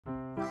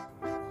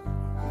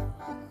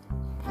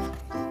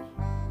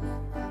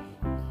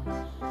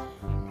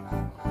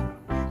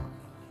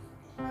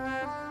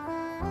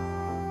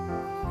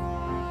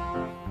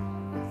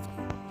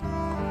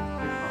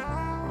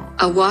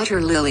A water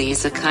lily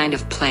is a kind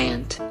of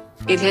plant.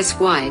 It has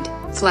wide,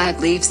 flat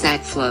leaves that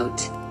float.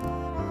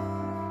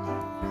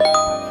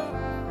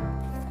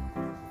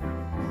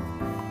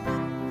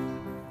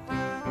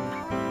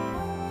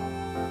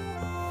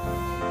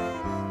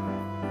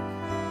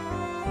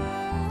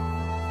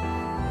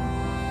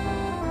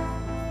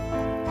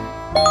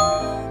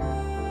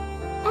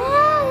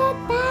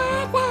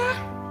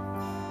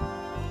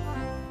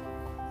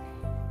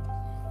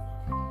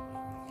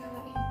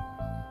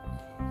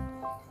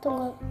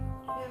 Tunggu.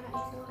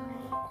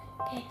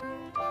 Oke.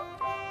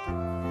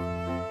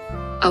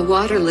 A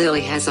water lily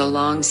has a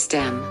long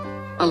stem.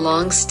 A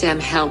long stem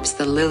helps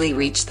the lily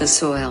reach the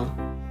soil.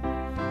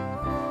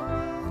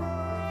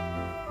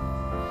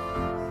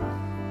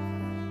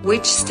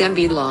 Which stem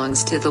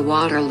belongs to the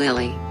water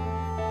lily?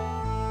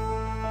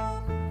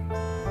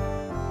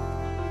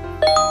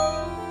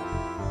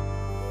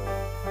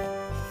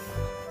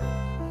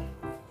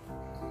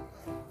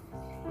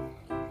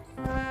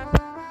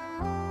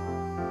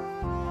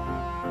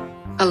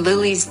 A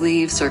lily's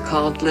leaves are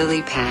called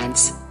lily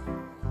pads.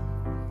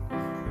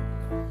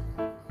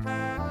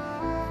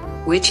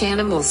 Which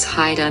animals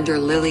hide under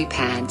lily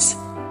pads?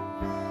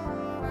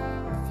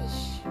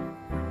 Fish.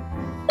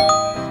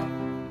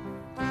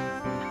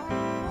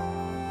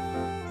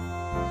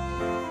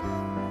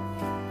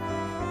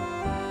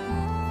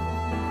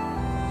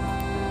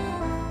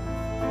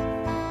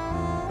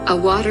 A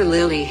water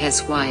lily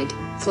has wide,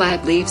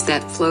 flat leaves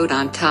that float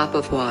on top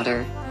of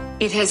water.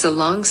 It has a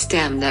long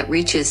stem that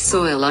reaches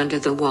soil under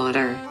the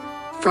water.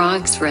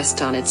 Frogs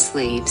rest on its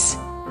leaves.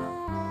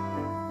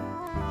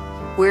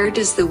 Where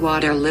does the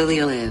water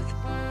lily live?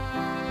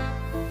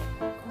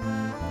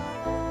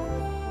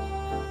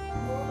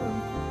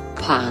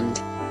 Pond.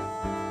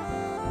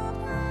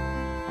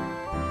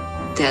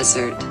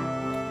 Desert.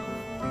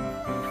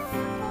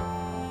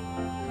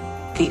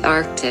 The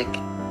Arctic.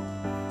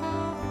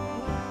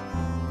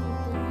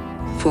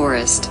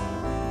 Forest.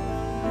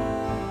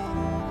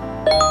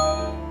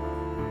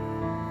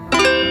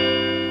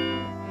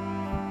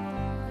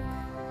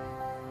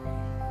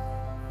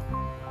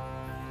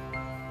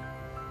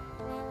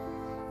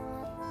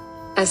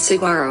 A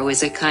saguaro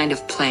is a kind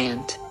of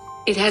plant.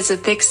 It has a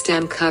thick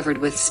stem covered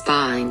with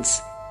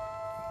spines.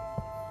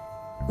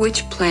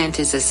 Which plant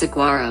is a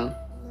saguaro?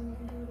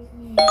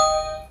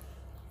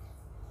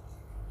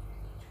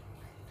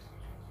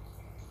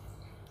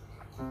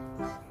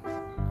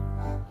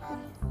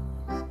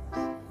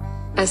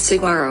 A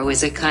saguaro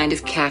is a kind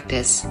of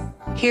cactus.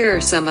 Here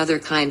are some other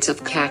kinds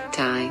of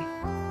cacti.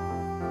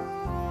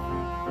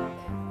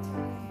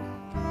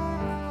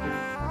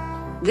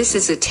 This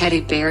is a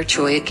teddy bear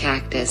cholla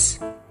cactus.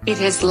 It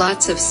has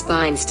lots of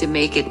spines to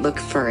make it look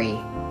furry.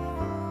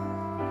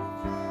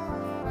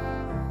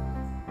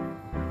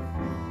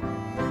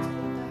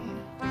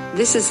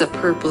 This is a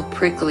purple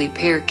prickly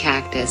pear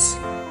cactus.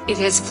 It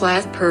has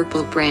flat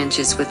purple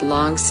branches with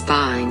long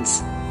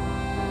spines.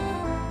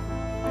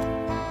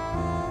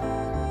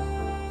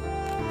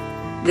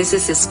 This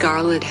is a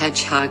scarlet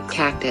hedgehog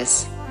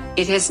cactus.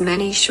 It has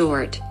many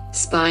short,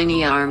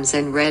 spiny arms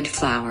and red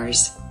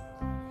flowers.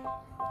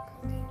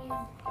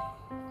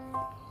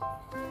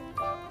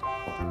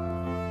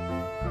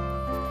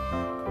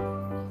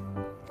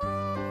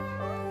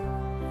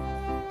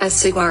 A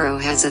saguaro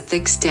has a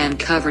thick stem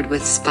covered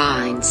with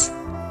spines.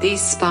 These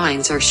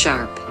spines are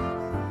sharp.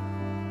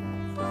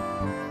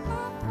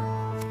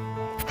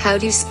 How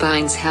do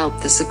spines help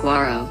the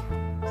saguaro?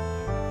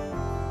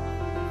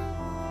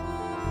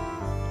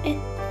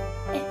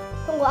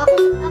 Tunggu aku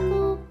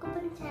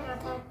kepencet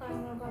apa?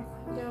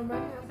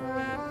 Jawabannya apa?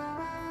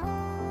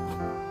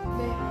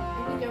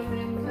 Ini jawaban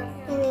yang benar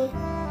ya. Ini.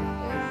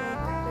 Ya,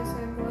 kaktus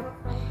saguaro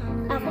from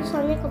Hungary. Aku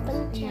soalnya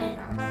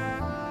kepencet.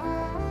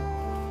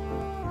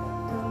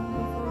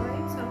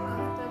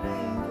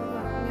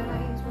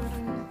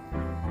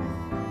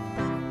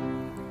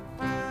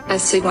 A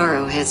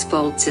saguaro has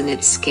folds in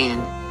its skin.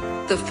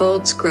 The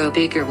folds grow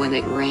bigger when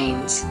it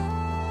rains.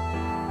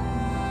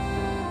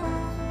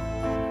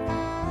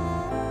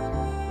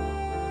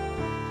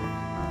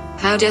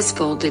 How does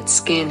folded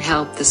skin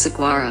help the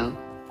saguaro?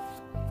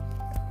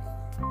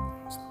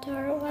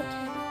 Store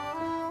water.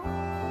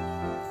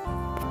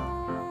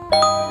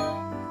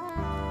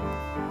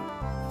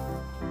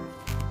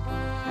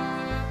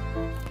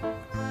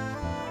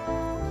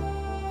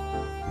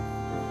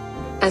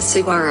 A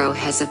saguaro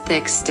has a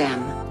thick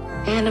stem.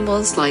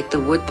 Animals like the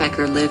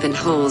woodpecker live in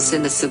holes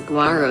in the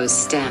saguaro's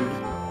stem.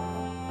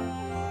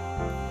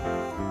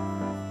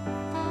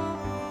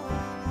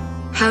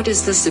 How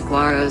does the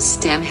saguaro's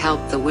stem help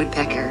the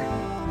woodpecker?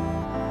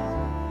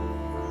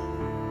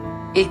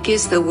 It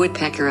gives the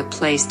woodpecker a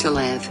place to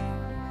live.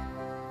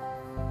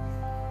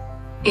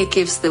 It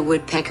gives the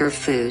woodpecker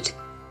food.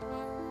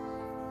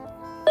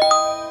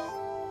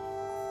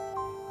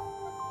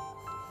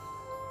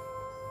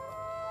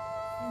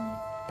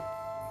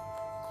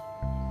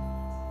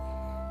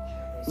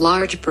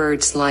 Large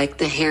birds like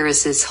the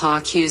Harris's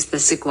hawk use the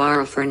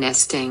saguaro for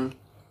nesting.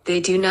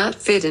 They do not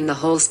fit in the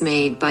holes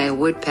made by a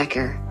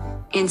woodpecker.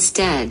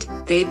 Instead,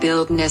 they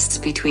build nests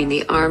between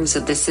the arms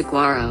of the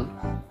saguaro.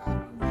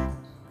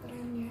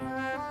 Keren ya.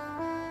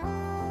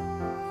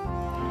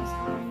 Ada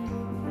sarang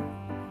burung.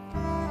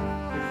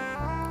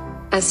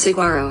 A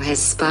saguaro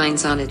has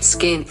spines on its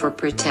skin for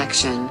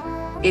protection.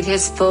 It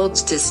has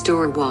folds to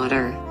store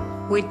water.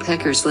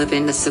 Woodpeckers live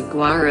in the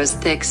saguaro's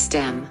thick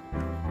stem.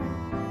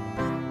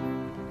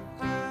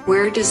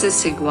 Where does a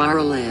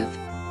saguaro live?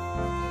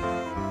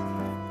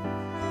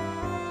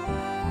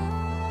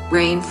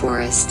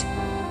 Rainforest,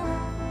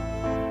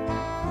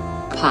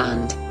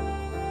 pond,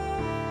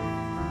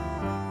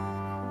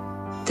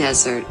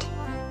 desert,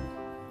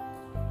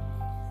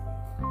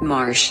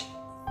 marsh.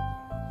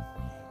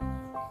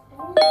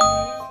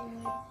 Oh,